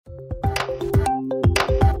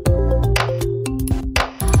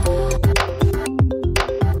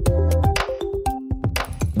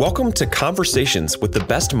Welcome to Conversations with the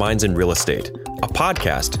Best Minds in Real Estate, a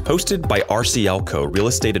podcast hosted by RCL Co. Real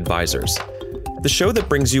Estate Advisors, the show that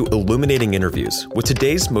brings you illuminating interviews with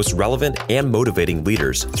today's most relevant and motivating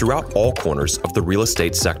leaders throughout all corners of the real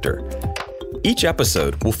estate sector. Each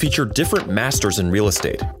episode will feature different masters in real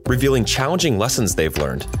estate, revealing challenging lessons they've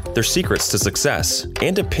learned, their secrets to success,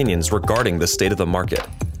 and opinions regarding the state of the market.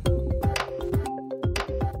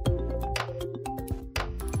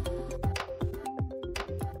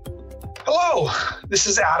 Hello, this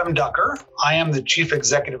is Adam Ducker. I am the Chief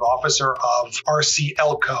Executive Officer of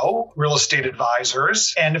RCL Co. Real Estate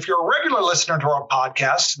Advisors. And if you're a regular listener to our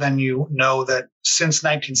podcast, then you know that since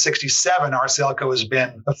 1967, RCL Co. has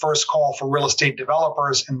been the first call for real estate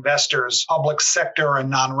developers, investors, public sector, and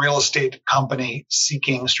non-real estate company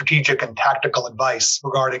seeking strategic and tactical advice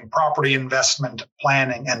regarding property investment,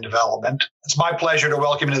 planning, and development. It's my pleasure to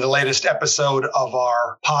welcome you to the latest episode of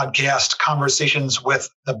our podcast, Conversations with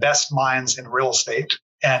the Best Minds in Real Estate.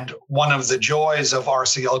 And one of the joys of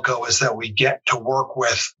RCL Co. is that we get to work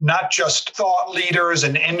with not just thought leaders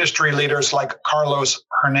and industry leaders like Carlos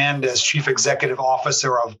Hernandez, Chief Executive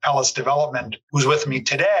Officer of Pellis Development, who's with me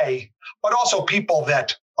today, but also people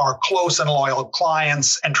that are close and loyal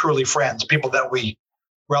clients and truly friends, people that we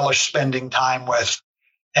relish spending time with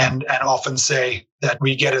and often say that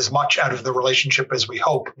we get as much out of the relationship as we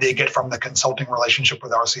hope they get from the consulting relationship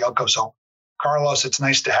with RCL Co. So, Carlos, it's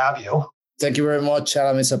nice to have you. Thank you very much,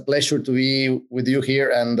 Adam. It's a pleasure to be with you here.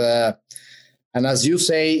 And as you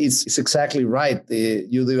say, it's exactly right.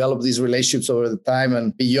 You develop these relationships over the time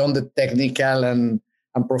and beyond the technical and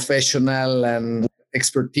professional and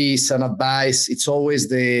expertise and advice. It's always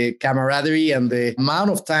the camaraderie and the amount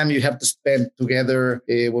of time you have to spend together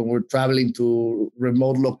when we're traveling to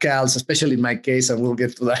remote locales, especially in my case, and we'll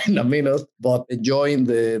get to that in a minute, but enjoying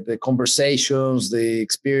the conversations, the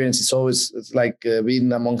experience. It's like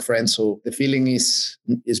being among friends. So the feeling is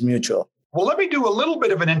mutual. Well, let me do a little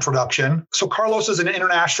bit of an introduction. So Carlos is an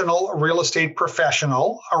international real estate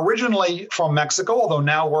professional, originally from Mexico, although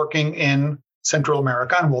now working in Central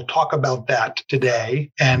America, and we'll talk about that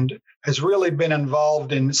today, and has really been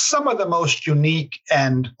involved in some of the most unique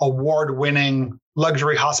and award-winning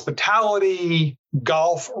luxury hospitality,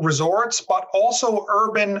 golf resorts, but also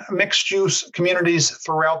urban mixed-use communities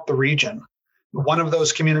throughout the region. One of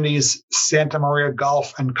those communities, Santa Maria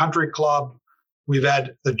Golf and Country Club. We've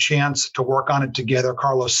had the chance to work on it together,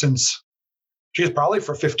 Carlos, since, probably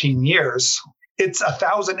for 15 years. It's a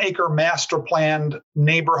 1,000-acre master planned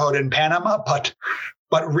neighborhood in Panama, but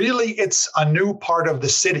really it's a new part of the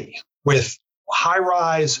city with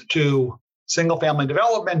high-rise to single-family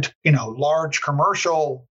development, large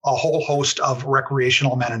commercial, a whole host of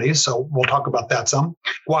recreational amenities. So we'll talk about that some.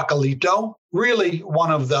 Guacalito, really one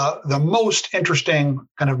of the most interesting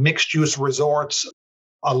kind of mixed-use resorts,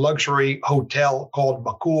 a luxury hotel called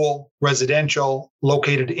Macul Residential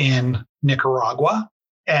located in Nicaragua.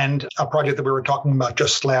 And a project that we were talking about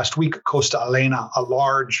just last week, Costa Elena, a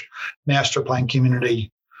large master plan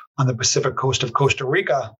community on the Pacific coast of Costa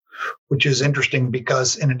Rica, which is interesting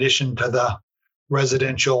because in addition to the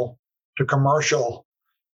residential to commercial,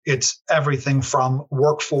 it's everything from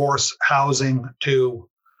workforce housing to,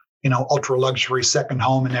 ultra luxury second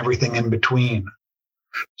home and everything in between.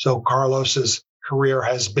 So Carlos's career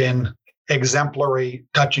has been exemplary,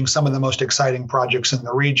 touching some of the most exciting projects in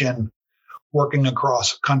the region, working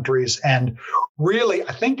across countries, and really,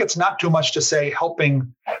 I think it's not too much to say,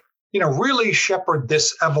 helping, really shepherd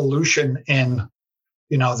this evolution in,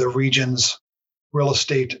 the region's real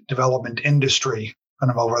estate development industry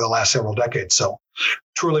kind of over the last several decades. So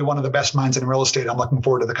truly one of the best minds in real estate. I'm looking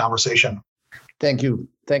forward to the conversation. Thank you.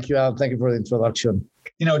 Thank you, Al. Thank you for the introduction.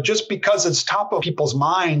 Just because it's top of people's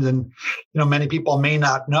minds and, many people may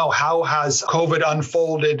not know, how has COVID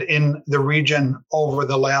unfolded in the region over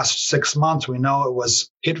the last 6 months? We know it was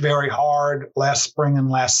hit very hard last spring and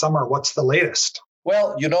last summer. What's the latest?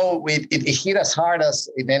 Well, it hit as hard as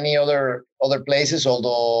in any other places,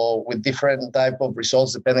 although with different type of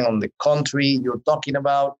results depending on the country you're talking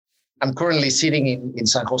about. I'm currently sitting in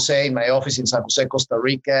San Jose, in my office in San Jose, Costa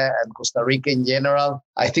Rica, and Costa Rica in general,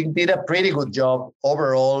 I think did a pretty good job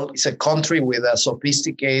overall. It's a country with a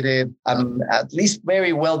sophisticated and at least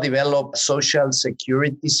very well-developed social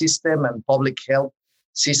security system and public health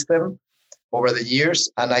system over the years.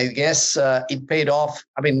 And I guess it paid off.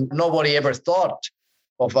 I mean, nobody ever thought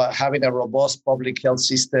of having a robust public health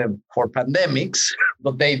system for pandemics,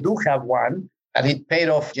 but they do have one, and it paid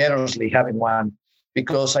off generously having one,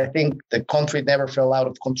 because I think the country never fell out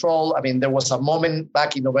of control. I mean, there was a moment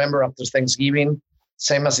back in November after Thanksgiving,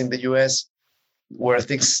 same as in the US, where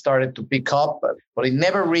things started to pick up, but it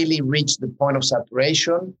never really reached the point of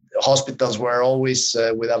saturation. Hospitals were always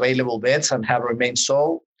with available beds and have remained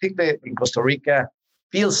so. I think that in Costa Rica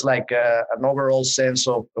feels like an overall sense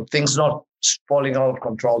of things not falling out of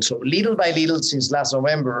control. So little by little, since last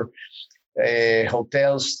November,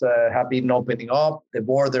 hotels have been opening up. The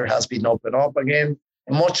border has been opened up again.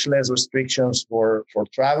 Much less restrictions for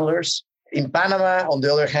travelers. In Panama, on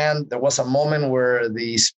the other hand, there was a moment where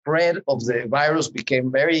the spread of the virus became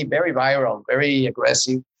very, very viral, very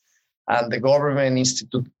aggressive. And the government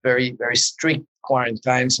instituted very, very strict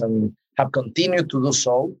quarantines and have continued to do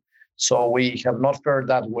so. So we have not fared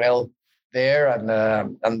that well there.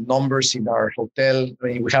 And numbers in our hotel, I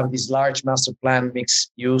mean, we have this large master plan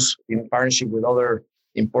mixed use in partnership with other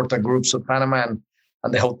important groups of Panama.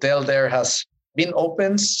 And the hotel there has been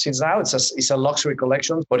open since now. It's a luxury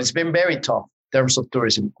collection, but it's been very tough in terms of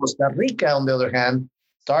tourism. Costa Rica, on the other hand,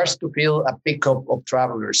 starts to feel a pickup of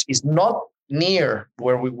travelers. It's not near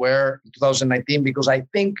where we were in 2019, because I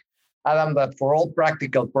think, Adam, that for all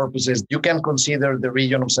practical purposes, you can consider the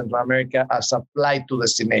region of Central America as a flight to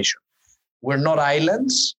destination. We're not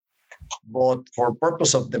islands, but for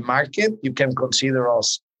purpose of the market, you can consider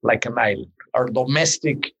us like an island. Our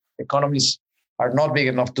domestic economies are not big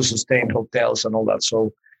enough to sustain hotels and all that.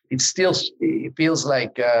 So it feels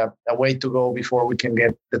like a way to go before we can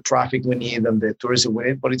get the traffic we need and the tourism we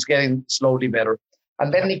need, but it's getting slowly better.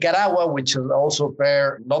 And then Nicaragua, which is also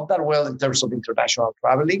fared not that well in terms of international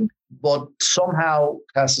traveling, but somehow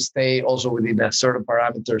has to stay also within a certain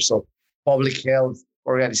parameters of public health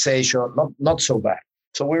organization, not so bad.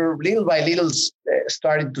 So we're little by little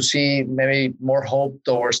starting to see maybe more hope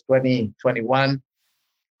towards 2021,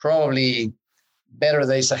 probably better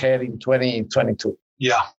days ahead in 2022.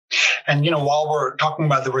 Yeah. And, while we're talking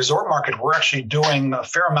about the resort market, we're actually doing a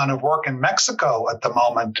fair amount of work in Mexico at the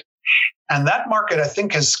moment. And that market, I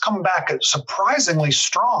think, has come back surprisingly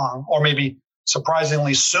strong, or maybe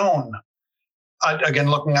surprisingly soon. Again,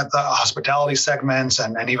 looking at the hospitality segments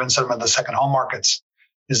and even some of the second home markets.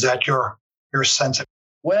 Is that your sense?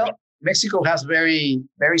 Well, Mexico has very,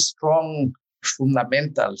 very strong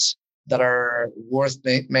fundamentals that are worth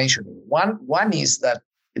mentioning. One is that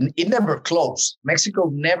it never closed. Mexico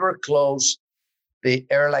never closed the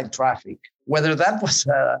airline traffic. Whether that was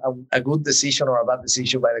a good decision or a bad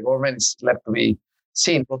decision by the government is left to be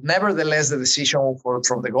seen. But nevertheless, the decision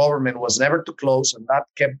from the government was never to close, and that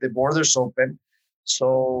kept the borders open.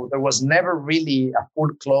 So there was never really a full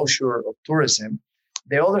closure of tourism.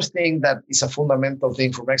 The other thing that is a fundamental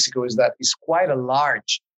thing for Mexico is that it's quite a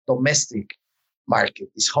large domestic market.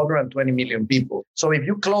 It's 120 million people. So if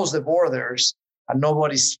you close the borders and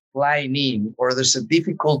nobody's flying in, or there's a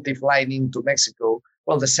difficulty flying into Mexico,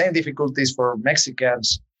 well, the same difficulties for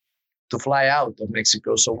Mexicans to fly out of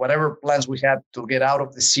Mexico. So whatever plans we had to get out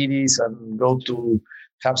of the cities and go to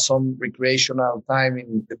have some recreational time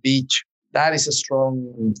in the beach, that is a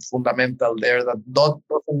strong fundamental there that doesn't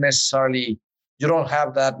necessarily, you don't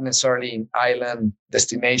have that necessarily in island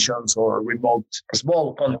destinations or remote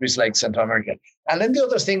small countries like Central America. And then the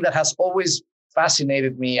other thing that has always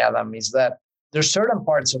fascinated me, Adam, is that there's certain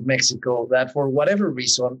parts of Mexico that for whatever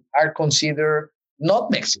reason are considered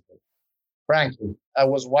not Mexico. Frankly, I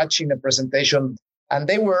was watching a presentation and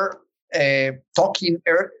they were talking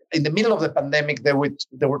in the middle of the pandemic. They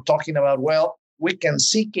were talking about, well, we can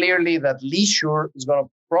see clearly that leisure is going to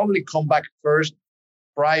probably come back first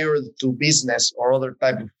prior to business or other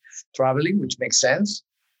type of traveling, which makes sense.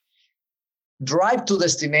 Drive to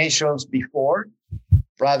destinations before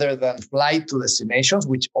rather than fly to destinations,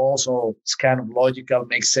 which also is kind of logical,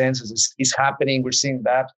 makes sense. It's happening. We're seeing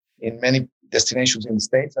that in many destinations in the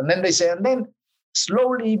States. And then they say, and then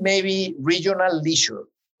slowly maybe regional leisure,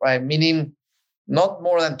 right? Meaning not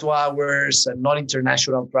more than 2 hours and not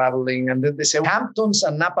international traveling. And then they say Hamptons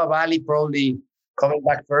and Napa Valley probably coming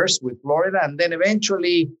back first with Florida. And then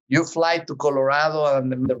eventually you fly to Colorado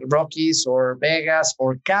and the Rockies or Vegas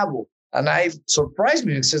or Cabo. And I surprised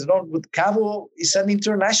me. It says, no, with Cabo is an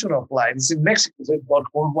international flight. It's in Mexico. But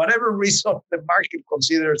for whatever reason, the market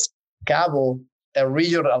considers Cabo a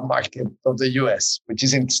regional market of the U.S., which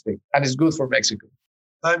is interesting. And it's good for Mexico.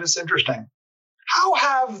 That is interesting. How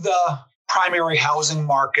have the primary housing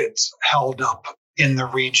markets held up in the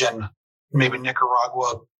region? Maybe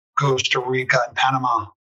Nicaragua, Costa Rica, and Panama.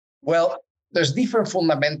 Well, there's different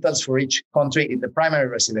fundamentals for each country in the primary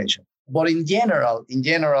residential. But in general,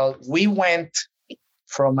 we went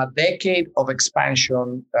from a decade of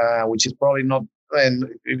expansion, which is probably not, and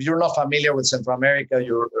if you're not familiar with Central America,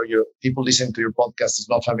 your people listening to your podcast is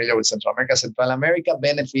not familiar with Central America. Central America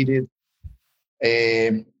benefited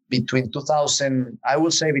between 2000, I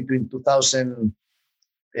will say between 2000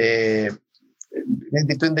 between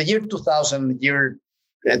the year 2000 and year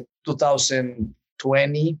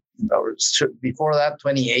 2020, or before that,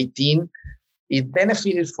 2018, it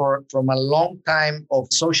benefited from a long time of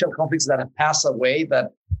social conflicts that have passed away,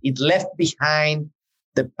 that it left behind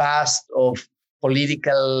the past of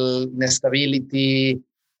political instability,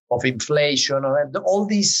 of inflation, all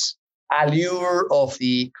these allure of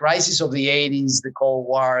the crisis of the 80s, the Cold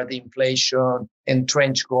War, the inflation,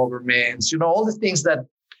 entrenched governments, all the things that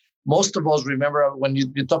most of us remember. When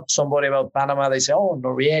you talk to somebody about Panama, they say, oh,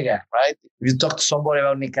 Noriega, right? If you talk to somebody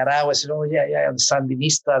about Nicaragua, they say, oh, yeah, the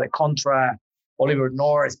Sandinista, the Contra, Oliver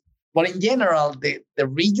North. But in general, the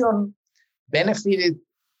region benefited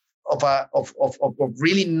of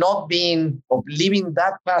really not being, of leaving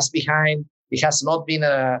that past behind. It has not been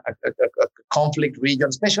a conflict region,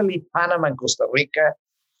 especially Panama and Costa Rica,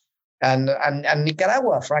 and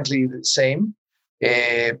Nicaragua, frankly, the same,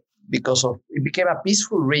 because it became a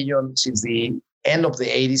peaceful region since the end of the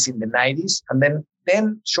 80s, in the 90s. And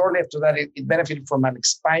then shortly after that, it benefited from an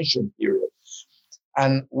expansion period.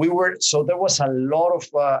 And there was a lot of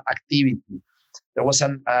activity. There was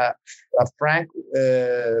a frank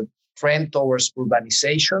trend towards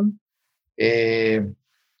urbanization.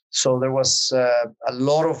 So there was a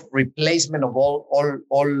lot of replacement of all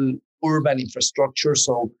urban infrastructure.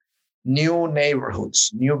 So new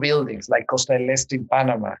neighborhoods, new buildings like Costa del Este in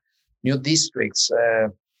Panama, new districts.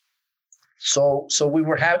 So we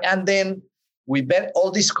were having, and then we bet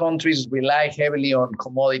all these countries rely heavily on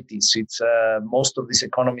commodities. It's most of these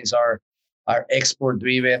economies are export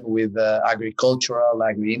driven with agricultural,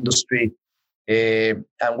 agri-industry. And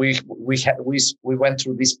we went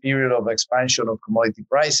through this period of expansion of commodity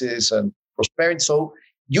prices and prosperity. So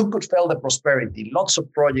you could feel the prosperity. Lots of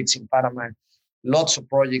projects in Panama, lots of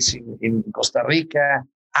projects in Costa Rica,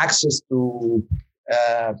 access to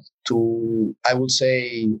I would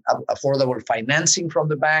say affordable financing from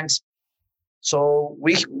the banks. So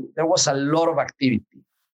there was a lot of activity.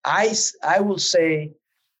 I will say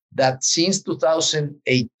that since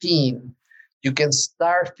 2018, you can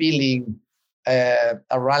start feeling a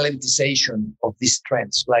ralentization of these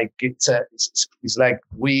trends. Like it's like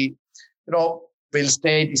real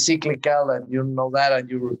estate is cyclical, and you know that, and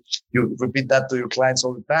you repeat that to your clients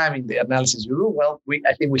all the time in the analysis you do. Well,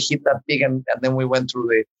 I think we hit that peak, and then we went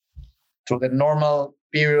through the normal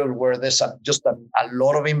period where there's just a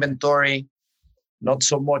lot of inventory, not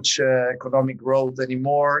so much economic growth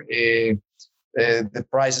anymore. The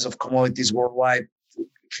prices of commodities worldwide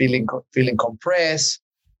feeling compressed.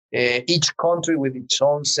 Each country with its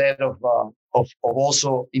own set of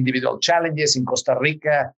also individual challenges. In Costa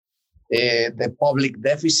Rica, the public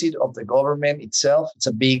deficit of the government itself, it's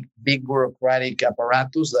a big bureaucratic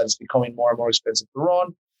apparatus that is becoming more and more expensive to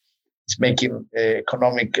run. It's making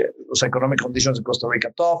economic conditions in Costa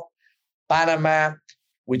Rica tough. Panama,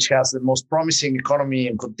 which has the most promising economy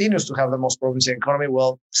and continues to have the most promising economy,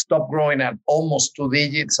 stopped growing at almost 2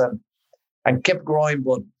 digits and kept growing,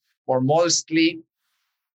 but more modestly,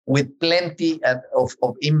 with plenty of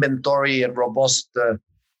inventory and robust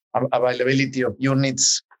availability of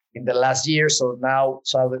units in the last year. So now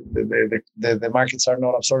the markets are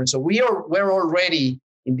not absorbing. So we're already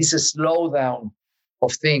in this slowdown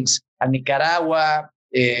of things. And Nicaragua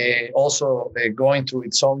also going through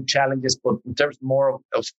its own challenges, but in terms more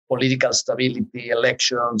of political stability,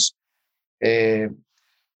 elections,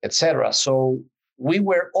 etc. So we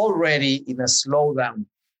were already in a slowdown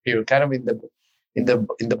period, kind of in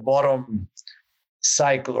the bottom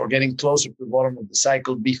cycle, or getting closer to the bottom of the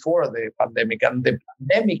cycle before the pandemic. And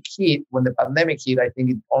when the pandemic hit, I think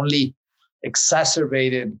it only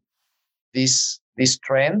exacerbated these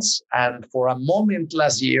trends. And for a moment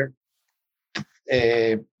last year,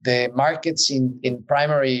 the markets in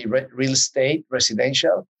primary real estate,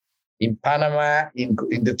 residential, in Panama, in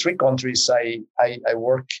the 3 countries I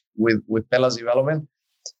work with Pelas Development,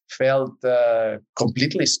 felt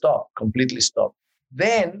completely stopped.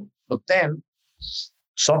 Then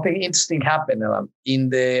something interesting happened in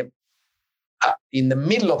the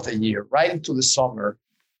middle of the year, right into the summer,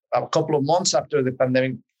 a couple of months after the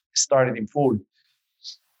pandemic started in full.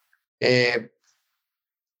 The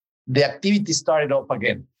activity started up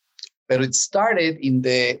again, but it started in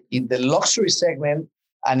the luxury segment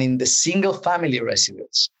and in the single family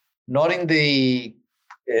residence, not in the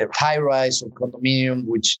high rise or condominium,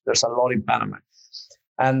 which there's a lot in Panama.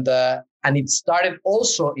 And it started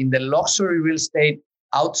also in the luxury real estate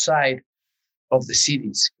outside of the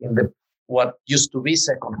cities, in what used to be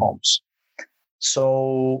second homes.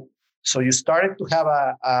 So you started to have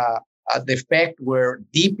the effect where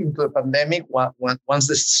deep into the pandemic, once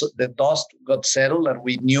the dust got settled and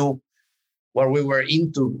we knew what we were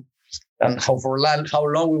into and how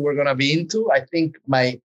long we were going to be into. I think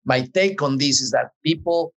my take on this is that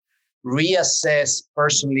people reassess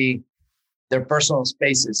personally their personal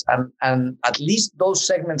spaces, and at least those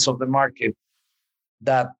segments of the market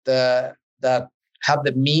that have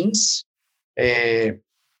the means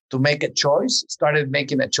to make a choice, started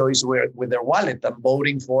making a choice with their wallet and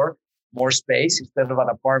voting for more space instead of an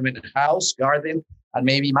apartment, house, garden, and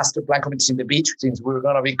maybe master plan committees in the beach, since we're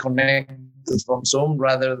going to be connected from Zoom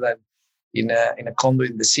rather than in a condo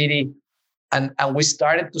in the city. And we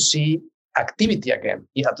started to see activity again,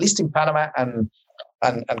 at least in Panama and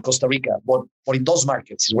Costa Rica. But in those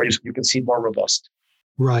markets is where you can see more robust.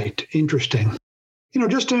 Right. Interesting.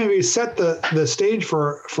 Just to maybe set the stage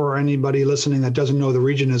for anybody listening that doesn't know the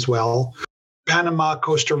region as well, Panama,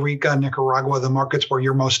 Costa Rica, Nicaragua, the markets where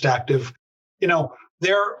you're most active,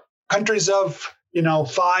 they're countries of,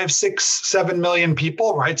 5, 6, 7 million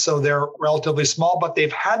people, right? So they're relatively small, but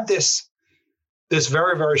they've had this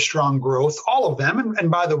very, very strong growth, all of them. And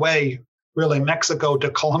by the way, really Mexico to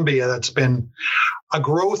Colombia, that's been a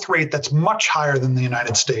growth rate that's much higher than the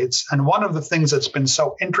United States. And one of the things that's been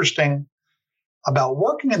so interesting about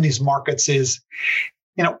working in these markets is,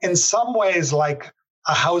 in some ways, like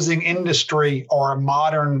a housing industry or a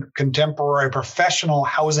modern contemporary professional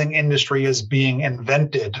housing industry is being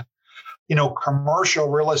invented. Commercial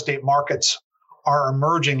real estate markets are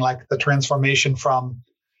emerging, like the transformation from,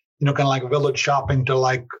 kind of like village shopping to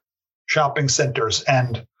like shopping centers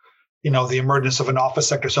and, the emergence of an office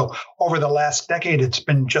sector. So over the last decade, it's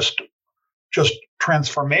been just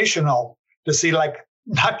transformational to see like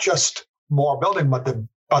not just more building, but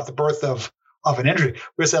the birth of an industry.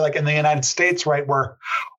 We say like in the United States, right, we're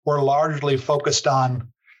largely focused on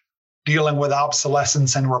dealing with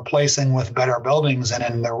obsolescence and replacing with better buildings. And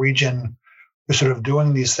in the region, we're sort of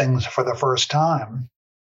doing these things for the first time.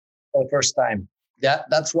 For the first time. Yeah,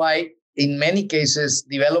 that's why in many cases,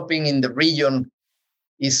 developing in the region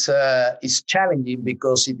is challenging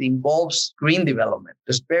because it involves green development.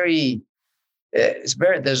 There's very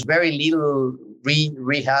little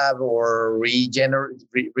rehab or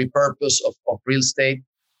repurpose of real estate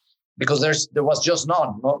because there was just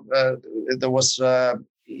none. There was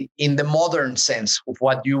in the modern sense of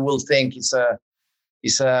what you will think is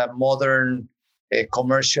a modern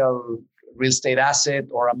commercial real estate asset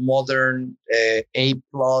or a modern A+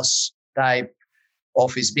 type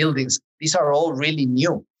office buildings. These are all really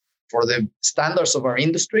new for the standards of our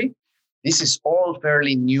industry. This is all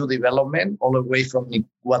fairly new development, all the way from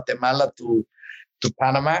Guatemala to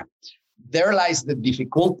Panama. There lies the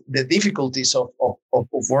difficulties of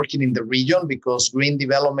working in the region because green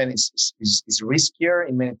development is riskier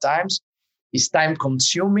in many times. It's time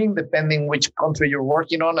consuming depending which country you're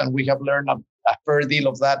working on, and we have learned a fair deal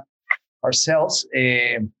of that ourselves.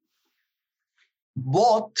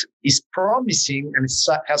 But it's promising and it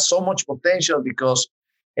has so much potential because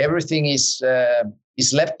everything is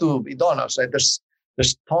left to be done. So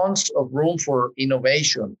there's tons of room for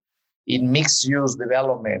innovation in mixed-use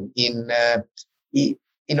development, in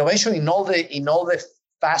innovation in all the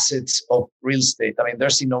facets of real estate. I mean,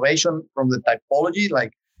 there's innovation from the typology,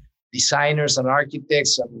 like designers and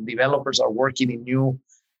architects and developers are working in new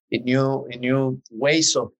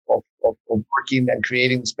ways of working and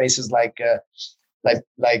creating spaces like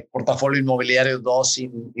Portafolio Inmobiliario does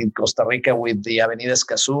in Costa Rica with the Avenida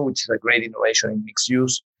Escazú, which is a great innovation in mixed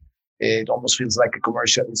use. It almost feels like a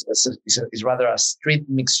commercial. It's rather a street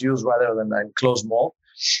mixed use rather than an enclosed mall.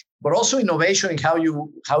 But also innovation in how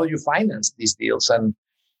you finance these deals and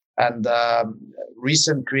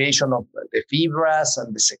recent creation of the Fibras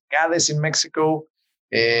and the Secades in Mexico.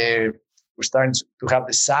 We're starting to have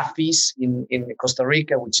the SAFIs in Costa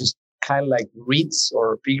Rica, which is kind of like REITs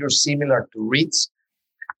or figures similar to REITs.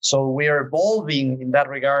 So we are evolving in that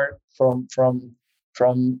regard from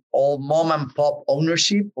all mom and pop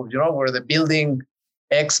ownership, where the building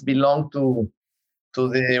X belonged to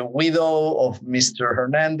the widow of Mr.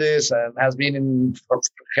 Hernandez and has been in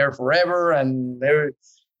her forever, and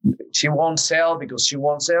she won't sell because she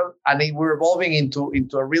won't sell. And we're evolving into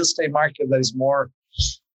a real estate market that is more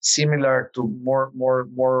similar to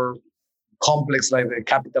more complex, like the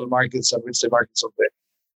capital markets and real estate markets of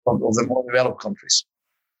the more developed countries.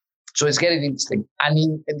 So it's getting interesting. And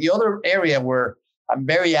in the other area where I'm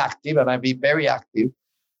very active, and I've been very active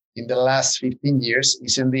in the last 15 years,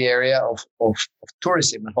 is in the area of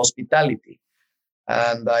tourism and hospitality.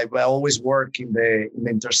 And I always work in the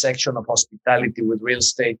intersection of hospitality with real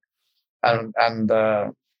estate, and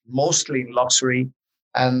mostly in luxury,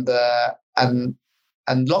 and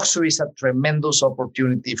And luxury is a tremendous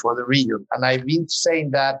opportunity for the region. And I've been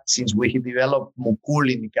saying that since we developed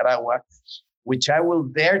Mucul in Nicaragua, which I will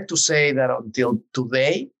dare to say that until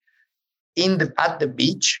today, at the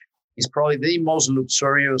beach is probably the most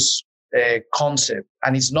luxurious concept.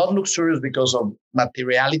 And it's not luxurious because of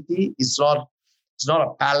materiality. It's not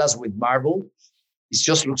a palace with marble. It's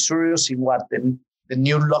just luxurious in what the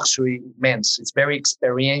new luxury means. It's very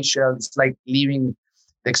experiential. It's like living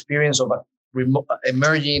the experience of a remote,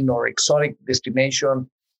 emerging or exotic destination,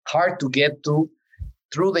 hard to get to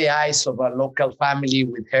through the eyes of a local family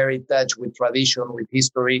with heritage, with tradition, with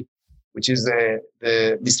history, which is the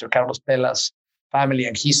Mr. Carlos Pelas family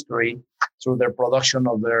and history through their production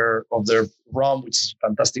of their rum, which is a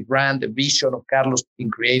fantastic brand, the vision of Carlos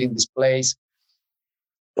in creating this place,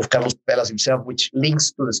 of Carlos Pelas himself, which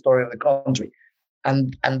links to the story of the country.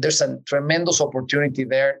 And there's a tremendous opportunity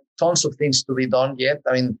there, tons of things to be done yet.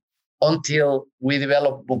 I mean, until we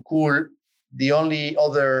develop Mucul, the only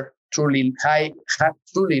other truly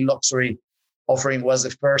luxury offering was the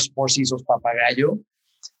first Four Seasons Papagayo.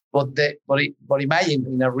 But imagine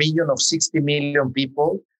in a region of 60 million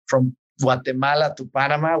people from Guatemala to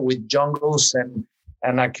Panama with jungles and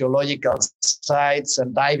archaeological sites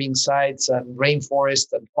and diving sites and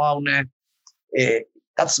rainforest and fauna,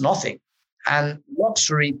 that's nothing. And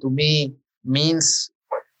luxury to me means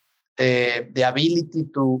the ability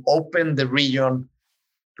to open the region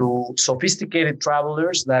to sophisticated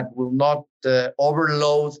travelers that will not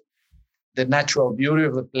overload the natural beauty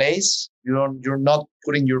of the place. You're not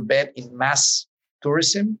putting your bet in mass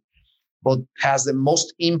tourism, but has the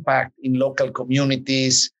most impact in local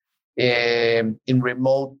communities, in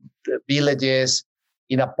remote villages,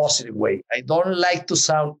 in a positive way. I don't like to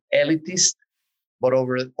sound elitist, but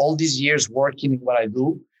over all these years working in what I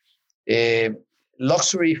do,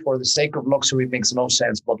 luxury for the sake of luxury makes no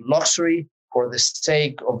sense, but luxury for the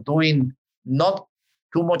sake of doing not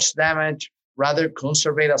too much damage, rather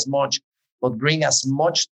conserve as much, but bring as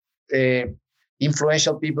much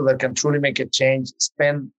influential people that can truly make a change,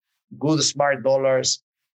 spend good, smart dollars,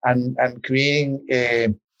 and creating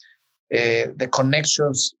the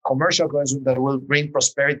connections, commercial connections that will bring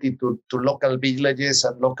prosperity to local villages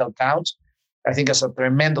and local towns. I think it's a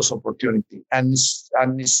tremendous opportunity, and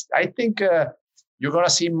I think you're going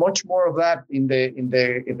to see much more of that in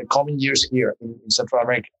the coming years here in Central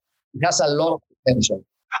America. It has a lot of potential.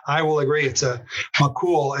 I will agree.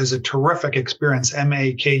 Mucul is a terrific experience.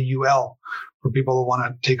 MAKUL for people who want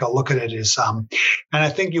to take a look at it is, and I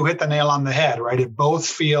think you hit the nail on the head, right? It both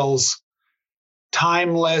feels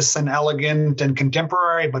timeless and elegant and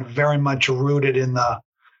contemporary, but very much rooted in the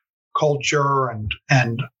culture and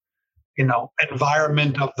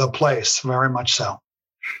environment of the place, very much so.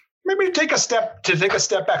 Maybe take a step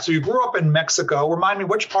back. So you grew up in Mexico. Remind me,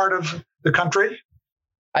 which part of the country?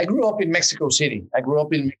 I grew up in Mexico City.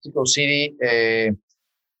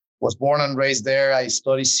 Was born and raised there. I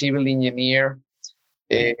studied civil engineer,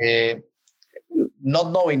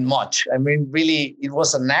 not knowing much. I mean, really, it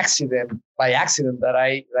was by accident that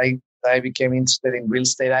I became interested in real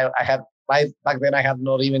estate. Back then I had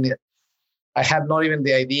not even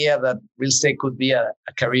the idea that real estate could be a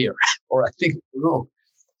career or a thing to do.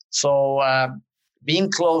 So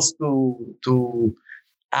being close to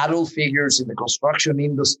adult figures in the construction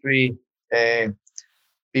industry,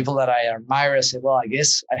 people that I admire, I said, well, I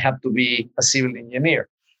guess I have to be a civil engineer,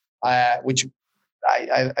 which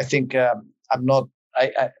I think I'm not.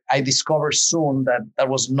 I discovered soon that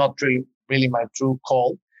was not really my true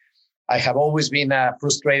call. I have always been a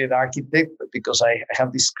frustrated architect because I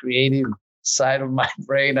have this creative side of my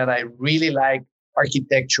brain and I really like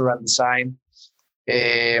architecture and design.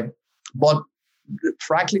 But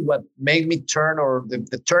frankly, what made me turn, or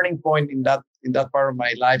the turning point in that part of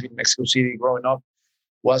my life in Mexico City growing up,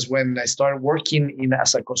 was when I started working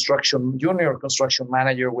as a junior construction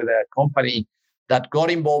manager with a company that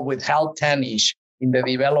got involved with Hal Tanish in the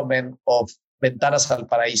development of Ventanas al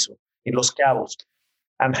Paraíso in Los Cabos.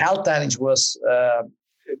 And Hal Tanish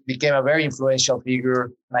became a very influential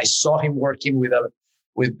figure. And I saw him working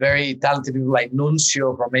with very talented people like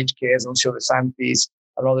Nuncio from HKS, Nuncio de Santis,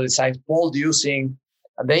 another design, Paul Dusing.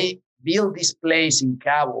 And they built this place in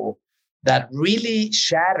Cabo that really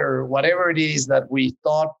shattered whatever it is that we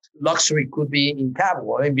thought luxury could be in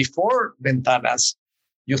Cabo. I mean, before Ventanas,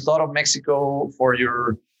 you thought of Mexico for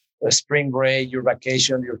your spring break, your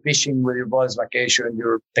vacation, your fishing with your boys' vacation,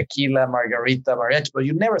 your tequila, margarita, mariachi, but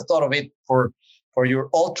you never thought of it for your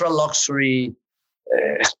ultra luxury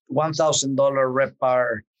 $1,000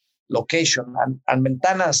 RevPAR location. And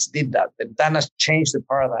Ventanas did that. Ventanas changed the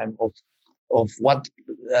paradigm of what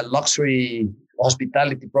luxury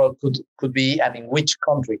hospitality product could be and in which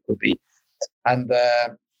country it could be. And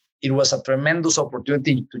it was a tremendous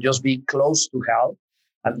opportunity to just be close to Hal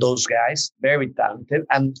and those guys, very talented.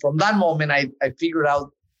 And from that moment, I figured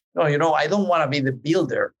out, no, I don't want to be the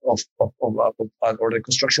builder or the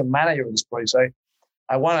construction manager of this project. So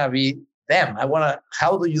I want to be them.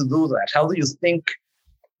 How do you do that? How do you think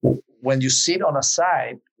when you sit on a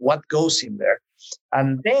site, what goes in there?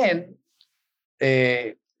 And then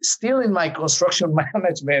still in my construction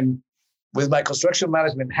management, with my construction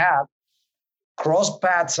management hat, cross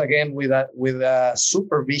paths again with a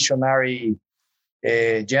super visionary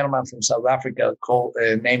gentleman from South Africa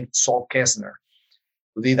named Saul Kessner,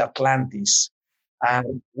 who did Atlantis.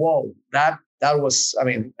 And whoa, that was,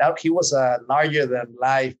 he was a larger than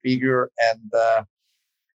life figure.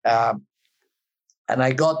 And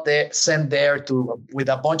I got sent there with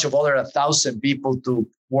a bunch of other 1,000 people to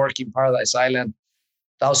work in Paradise Island,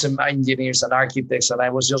 1,000 engineers and architects. And I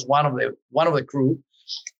was just one of the crew,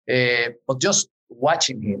 but just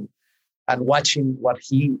watching him and watching what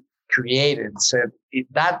he created,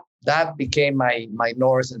 that became my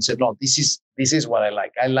north, and said, no, this is what I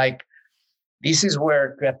like. This is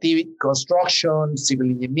where creativity, construction, civil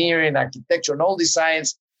engineering, architecture, and all these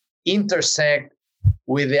science intersect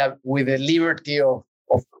with the liberty of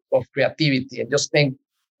creativity and just think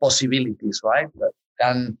possibilities, right?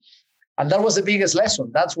 And that was the biggest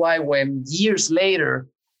lesson. That's why when years later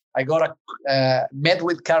I met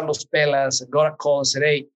with Carlos Pelas and got a call and said,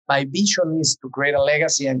 hey, my vision is to create a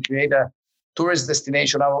legacy and create a tourist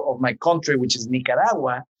destination out of my country, which is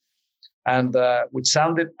Nicaragua, and which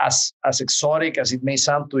sounded as exotic as it may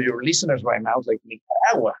sound to your listeners right now, like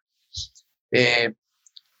Nicaragua.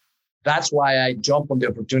 That's why I jumped on the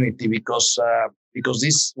opportunity, because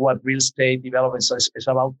this is what real estate development is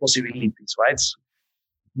about, possibilities, right? It's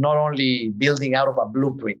not only building out of a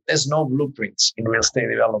blueprint. There's no blueprints in real estate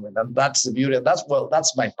development. And that's the beauty. That's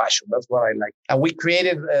my passion. That's what I like. And we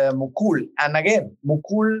created Mukul. And again,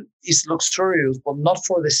 Mukul is luxurious, but not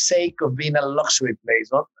for the sake of being a luxury place.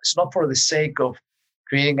 It's not for the sake of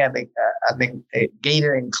creating a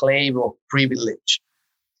gated enclave of privilege.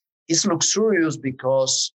 It's luxurious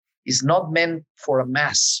because it's not meant for a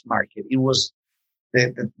mass market. It was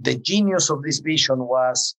the genius of this vision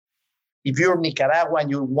was, if you're Nicaragua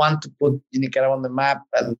and you want to put Nicaragua on the map,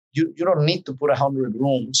 and you don't need to put 100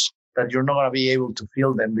 rooms that you're not going to be able to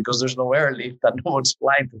fill them because there's no airlift and no one's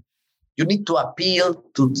flying to. You need to appeal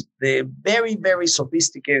to the very, very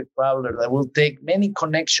sophisticated traveler that will take many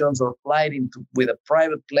connections or fly with a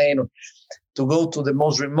private plane or to go to the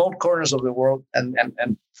most remote corners of the world and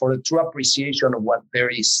for the true appreciation of what there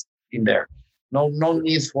is in there. No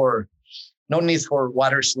need for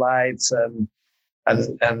water slides and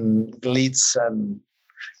glitz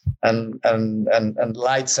and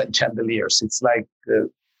lights and chandeliers. It's like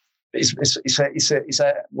it's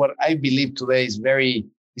what I believe today is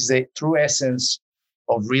the true essence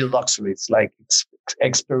of real luxury. It's like it's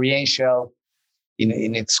experiential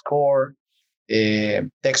in its core,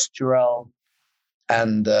 textural,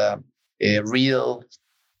 and real,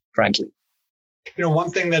 frankly.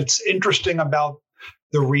 One thing that's interesting about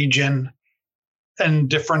the region and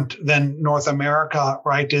different than North America,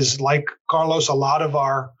 right, is like Carlos,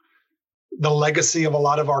 the legacy of a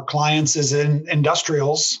lot of our clients is in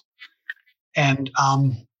industrials, and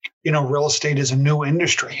real estate is a new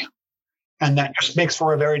industry, and that just makes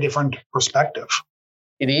for a very different perspective.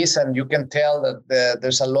 It is, and you can tell that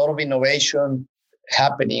there's a lot of innovation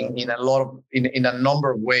happening in a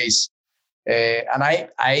number of ways. And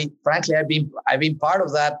I frankly, I've been part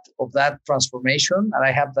of that transformation, and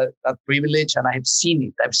I have that privilege, and I have seen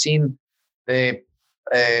it. I've seen the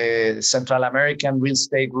Central American real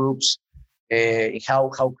estate groups, how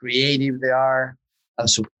creative they are and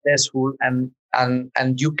successful, and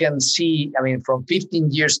you can see, from 15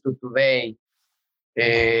 years to today,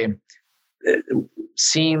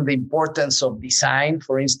 seeing the importance of design,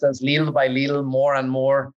 for instance, little by little, more and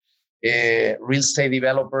more. Real estate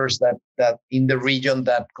developers that in the region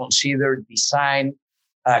that consider design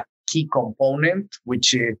a key component,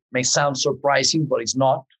 which may sound surprising, but it's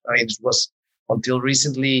not. It was until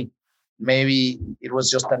recently, maybe it was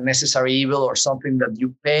just a necessary evil or something that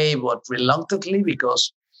you pay, but reluctantly,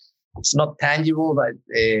 because it's not tangible.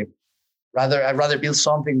 I'd rather build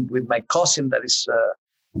something with my cousin that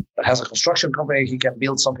that has a construction company. He can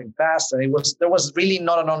build something fast, and there was really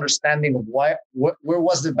not an understanding of where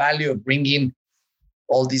was the value of bringing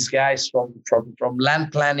all these guys from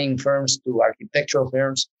land planning firms to architectural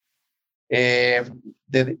firms.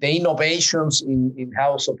 The innovations in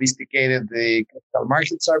how sophisticated the capital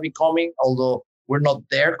markets are becoming, although we're not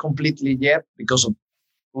there completely yet because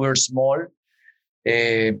we're small.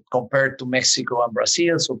 compared to Mexico and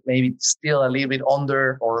Brazil. So maybe it's still a little bit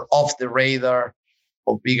under or off the radar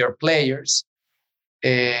of bigger players.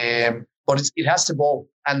 But it has evolved,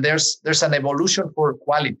 and there's an evolution for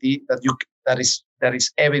quality that is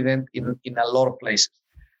evident in a lot of places.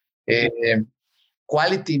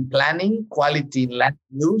 Quality in planning, quality in land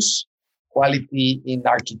use, quality in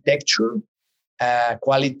architecture,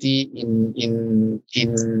 quality in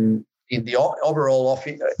the overall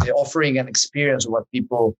offering and experience of what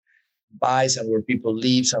people buys and where people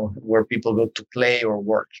lives and where people go to play or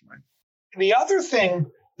work. Right? The other thing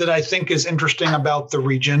that I think is interesting about the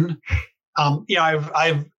region,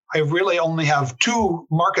 I really only have two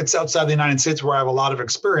markets outside the United States where I have a lot of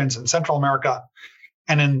experience in Central America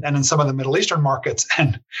and in some of the Middle Eastern markets.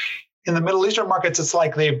 And in the Middle Eastern markets, it's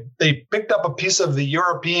like they picked up a piece of the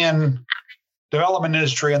European development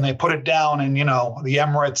industry and they put it down in, the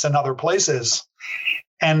Emirates and other places.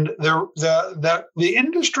 And the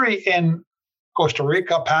industry in Costa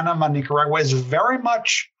Rica, Panama, Nicaragua is very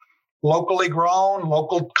much locally grown,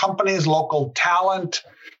 local companies, local talent,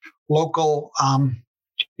 local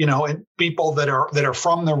people that are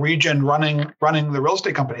from the region running the real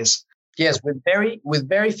estate companies. Yes, with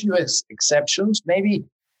very few exceptions. Maybe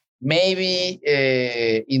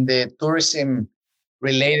in the tourism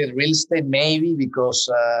related real estate, maybe because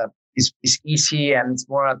it's easy and it's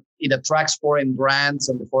more, it attracts foreign brands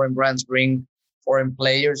and the foreign brands bring foreign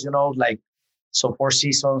players, so Four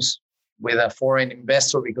Seasons with a foreign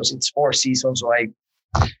investor because it's Four Seasons, right?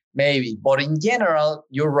 Maybe. But in general,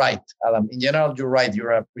 you're right, Adam. In general, you're right.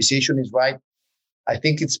 Your appreciation is right. I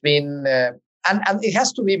think it's been, and it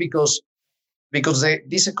has to be because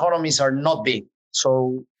these economies are not big.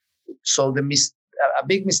 So a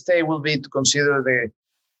big mistake will be to consider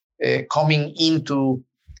the coming into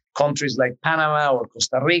countries like Panama or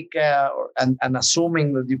Costa Rica, and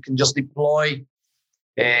assuming that you can just deploy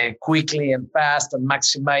quickly and fast and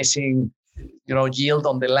maximizing, yield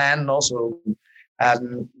on the land. Also,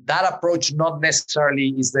 and that approach not necessarily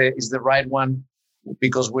is the right one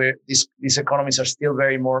because these economies are still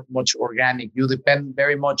very much organic. You depend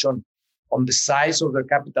very much on the size of the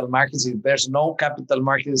capital markets. If there's no capital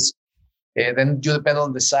markets, then you depend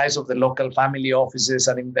on the size of the local family offices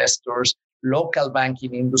and investors, local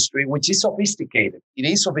banking industry, which is sophisticated. It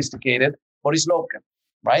is sophisticated, but it's local,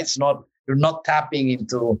 right? It's not, you're not tapping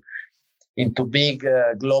into big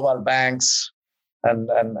global banks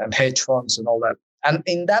and hedge funds and all that. And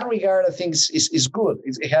in that regard, I think is good.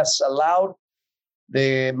 It has allowed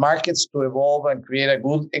the markets to evolve and create a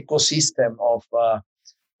good ecosystem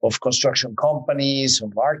of construction companies,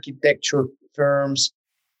 of architecture firms,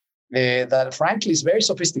 that frankly is very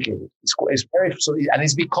sophisticated. It's very, and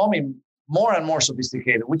it's becoming more and more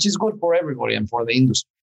sophisticated, which is good for everybody and for the industry.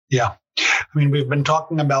 Yeah. I mean, we've been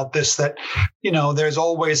talking about this, that, there's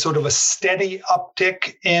always sort of a steady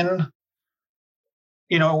uptick in,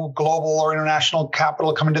 global or international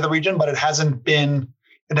capital coming to the region, but it hasn't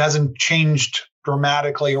changed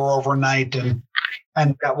dramatically or overnight. And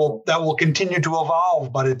that will continue to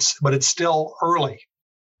evolve, but it's still early.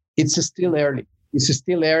 It's still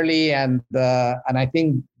early, and I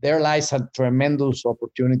think there lies a tremendous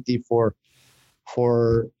opportunity for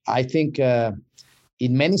I think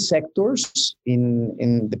in many sectors,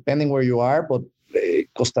 in depending where you are, but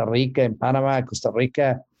Costa Rica and Panama, Costa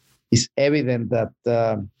Rica is evident that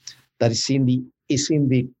is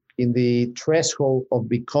in the threshold of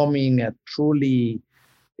becoming a truly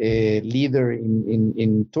leader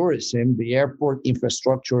in tourism. The airport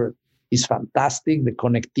infrastructure is fantastic. The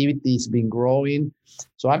connectivity has been growing.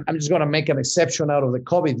 So I'm just going to make an exception out of the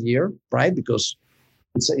COVID year, right? Because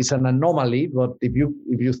it's an anomaly. But if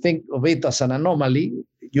you think of it as an anomaly,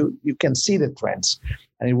 you can see the trends,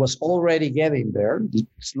 and it was already getting there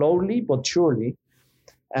slowly but surely.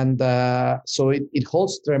 And so it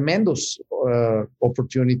holds tremendous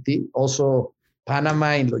opportunity. Also,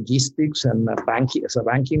 Panama in logistics and banking as a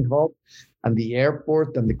banking hub, and the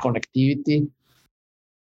airport and the connectivity.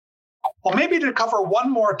 Well, maybe to cover one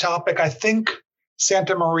more topic, I think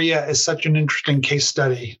Santa Maria is such an interesting case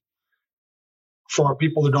study for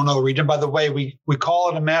people who don't know the region. By the way, we call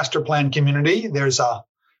it a master plan community. There's a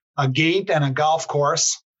gate and a golf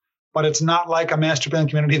course, but it's not like a master plan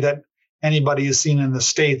community that anybody has seen in the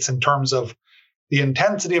States in terms of the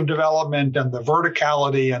intensity of development and the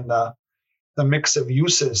verticality and the mix of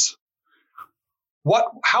uses.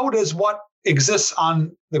 How does what exists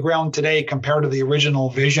on the ground today compare to the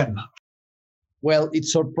original vision? Well,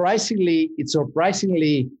 it's surprisingly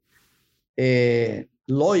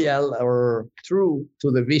loyal or true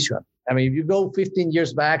to the vision. I mean, if you go 15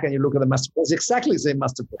 years back and you look at the master plan, it's exactly the same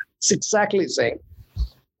master plan. It's exactly the same.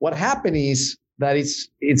 What happened is that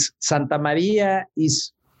it's Santa Maria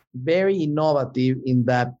is very innovative in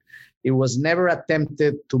that it was never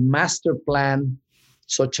attempted to master plan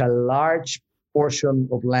such a large portion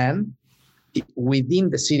of land within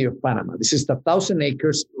the city of Panama. This is 1,000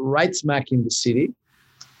 acres right smack in the city.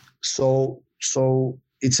 So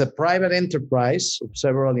it's a private enterprise of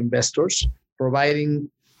several investors providing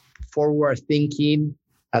forward thinking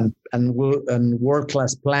and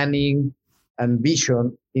world-class planning and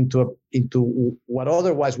vision into what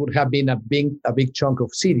otherwise would have been a big chunk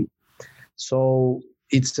of city. So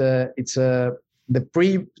it's the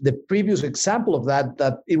previous example of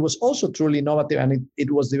that it was also truly innovative, and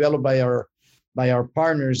it was developed by our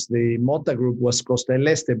partners. The Mota Group was Costa del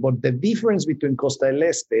Este, but the difference between Costa del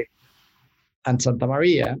Este and Santa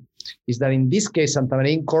Maria is that in this case, Santa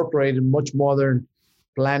Maria incorporated much modern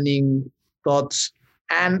planning thoughts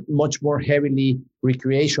and much more heavily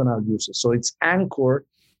recreational uses. So it's anchored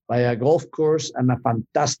by a golf course and a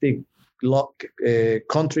fantastic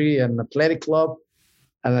country and athletic club,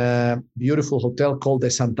 and a beautiful hotel called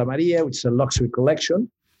the Santa Maria, which is a luxury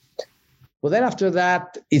collection. But then after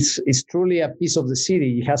that, it's truly a piece of the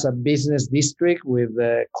city. It has a business district with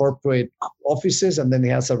corporate offices, and then it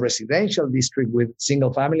has a residential district with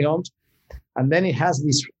single family homes. And then it has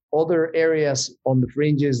these other areas on the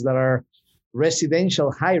fringes that are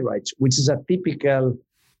residential high-rise, which is a typical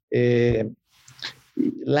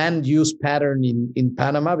land use pattern in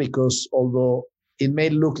Panama, because although it may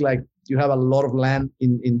look like you have a lot of land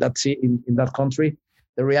in that country,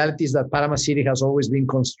 the reality is that Panama City has always been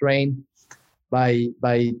constrained by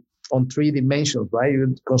on three dimensions, right?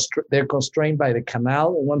 They're constrained by the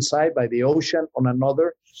canal on one side, by the ocean on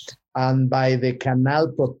another, and by the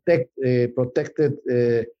canal protected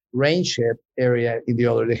rain-shed area in the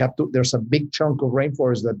other. There's a big chunk of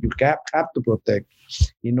rainforest that you have to protect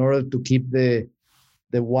in order to keep the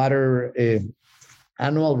water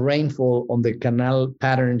annual rainfall on the canal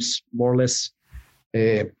patterns more or less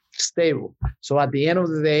stable. So at the end of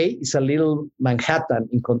the day, it's a little Manhattan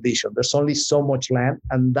in condition. There's only so much land,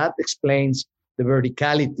 and that explains the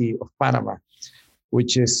verticality of Panama,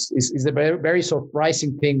 which is a very, very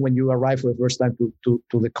surprising thing when you arrive for the first time to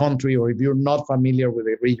the country, or if you're not familiar with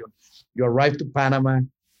the region. You arrive to Panama,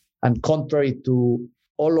 and contrary to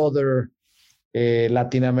all other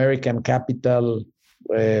Latin American capital,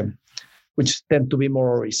 which tend to be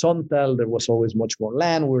more horizontal, there was always much more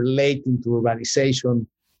land. We're late into urbanization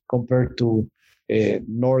compared to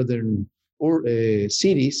northern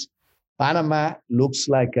cities. Panama looks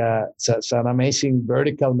like it's an amazing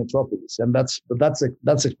vertical metropolis, and that's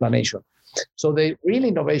explanation. So the real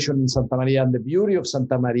innovation in Santa Maria, and the beauty of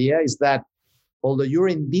Santa Maria, is that although you're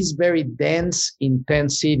in this very dense,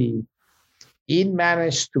 intense city, it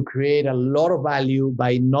managed to create a lot of value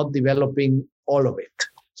by not developing all of it.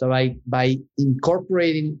 So by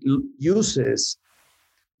incorporating uses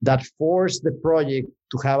that force the project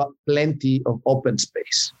to have plenty of open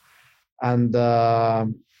space, and that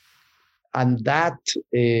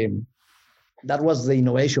was the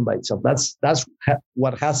innovation by itself. That's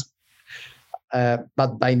what has.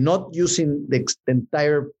 But by not using the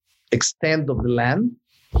entire extent of the land,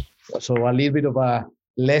 so a little bit of a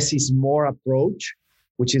less is more approach,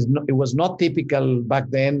 which is it was not typical back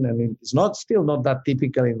then, and it's still not that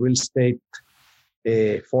typical in real estate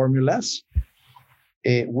formulas.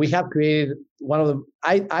 We have created one of the,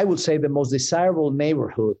 I would say, the most desirable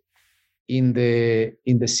neighborhood in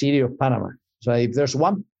the city of Panama. So if there's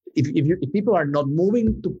one, if people are not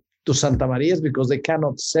moving to Santa Maria, it's because they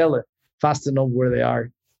cannot sell it fast enough where they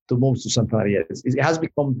are to move to Santa Maria. It has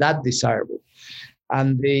become that desirable,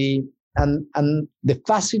 and the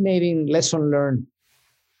fascinating lesson learned,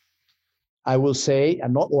 I will say,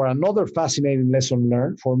 another fascinating lesson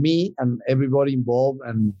learned for me and everybody involved,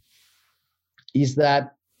 and is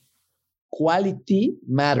that quality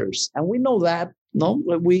matters. And we know that, no?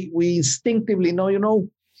 We instinctively know,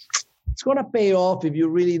 it's going to pay off if you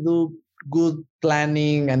really do good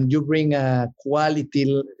planning and you bring a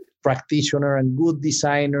quality practitioner and good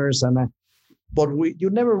designers. But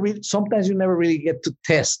sometimes you never really get to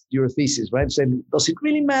test your thesis, right? So does it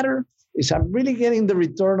really matter? Is I'm really getting the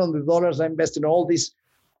return on the dollars I invest in all this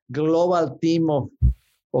global team of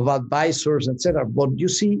advisors, etc. But you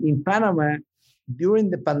see, in Panama, during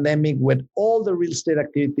the pandemic, when all the real estate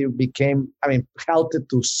activity halted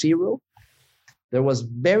to zero, there was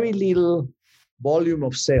very little volume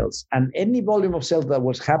of sales, and any volume of sales that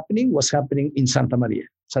was happening in Santa Maria.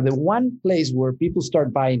 So the one place where people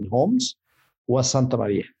start buying homes was Santa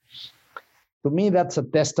Maria. To me, that's a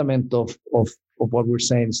testament of what we're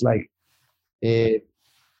saying. It's like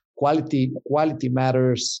quality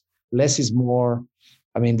matters, less is more.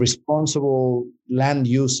 responsible land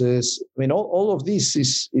uses. All of this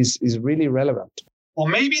is really relevant. Well,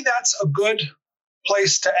 maybe that's a good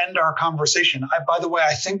place to end our conversation. By the way,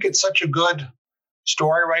 I think it's such a good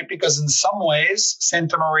story, right? Because in some ways,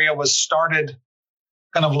 Santa Maria was started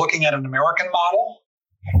kind of looking at an American model.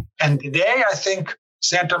 And today, I think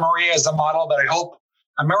Santa Maria is a model that I hope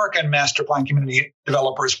American master plan community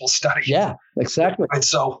developers will study. Yeah, exactly. Right?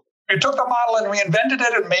 So it took the model and reinvented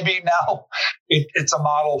it, and maybe now it's a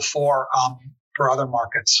model for other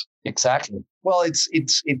markets. Exactly. Well, it's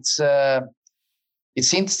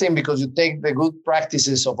interesting because you take the good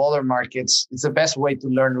practices of other markets. It's the best way to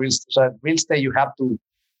learn real estate. So at real estate, you have to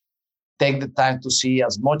take the time to see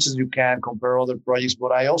as much as you can, compare other projects.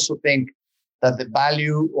 But I also think that the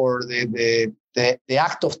value or the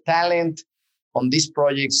act of talent on these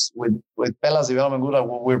projects with Pelas Development Group,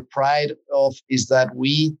 what we're proud of is that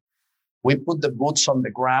we put the boots on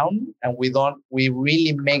the ground, and we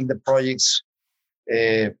really make the projects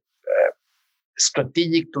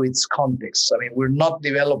strategic to its context. We're not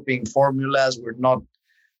developing formulas. We're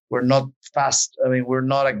not fast. We're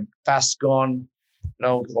not a fast gun,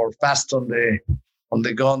 or fast on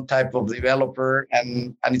the gun type of developer,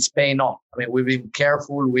 and it's paying off. We've been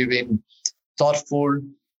careful. We've been thoughtful.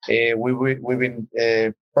 We've been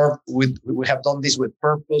we have done this with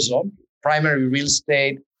purpose on primary real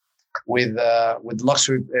estate, with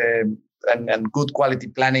luxury and good quality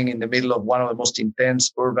planning in the middle of one of the most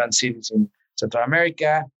intense urban cities in Central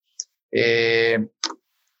America.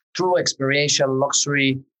 True experiential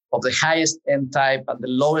luxury of the highest end type and the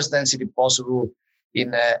lowest density possible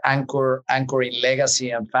in anchoring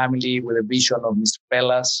legacy and family with a vision of Mr.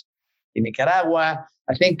 Pelas in Nicaragua.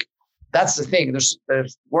 I think that's the thing.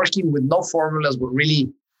 There's working with no formulas, but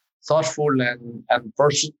really thoughtful and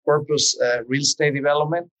purpose real estate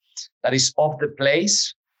development that is of the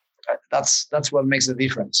place. That's what makes the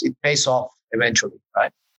difference. It pays off eventually,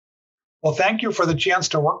 right? Well, thank you for the chance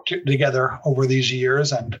to work together over these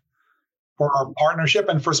years, and for our partnership,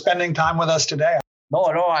 and for spending time with us today. No,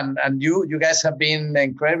 and you guys have been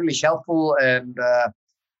incredibly helpful, and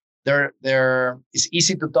it's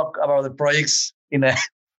easy to talk about the projects in a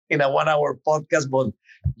 1-hour podcast, but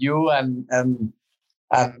you and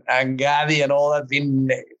Gadi and all that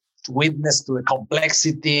been witness to the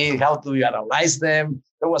complexity. How do you analyze them?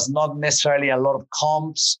 There was not necessarily a lot of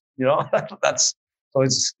comps, So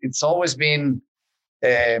it's always been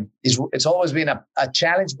it's always been a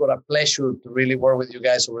challenge, but a pleasure to really work with you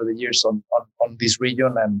guys over the years on this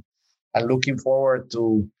region, and looking forward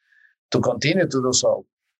to continue to do so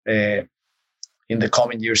in the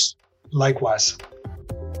coming years. Likewise.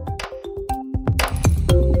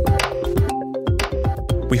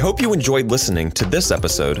 We hope you enjoyed listening to this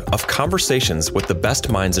episode of Conversations with the Best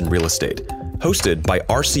Minds in Real Estate, hosted by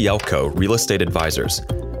RCLCO Real Estate Advisors.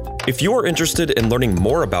 If you are interested in learning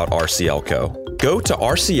more about RCLCO, go to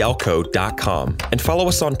rclco.com and follow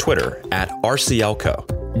us on Twitter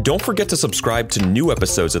 @RCLCO. Don't forget to subscribe to new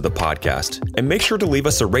episodes of the podcast, and make sure to leave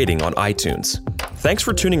us a rating on iTunes. Thanks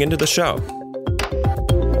for tuning into the show.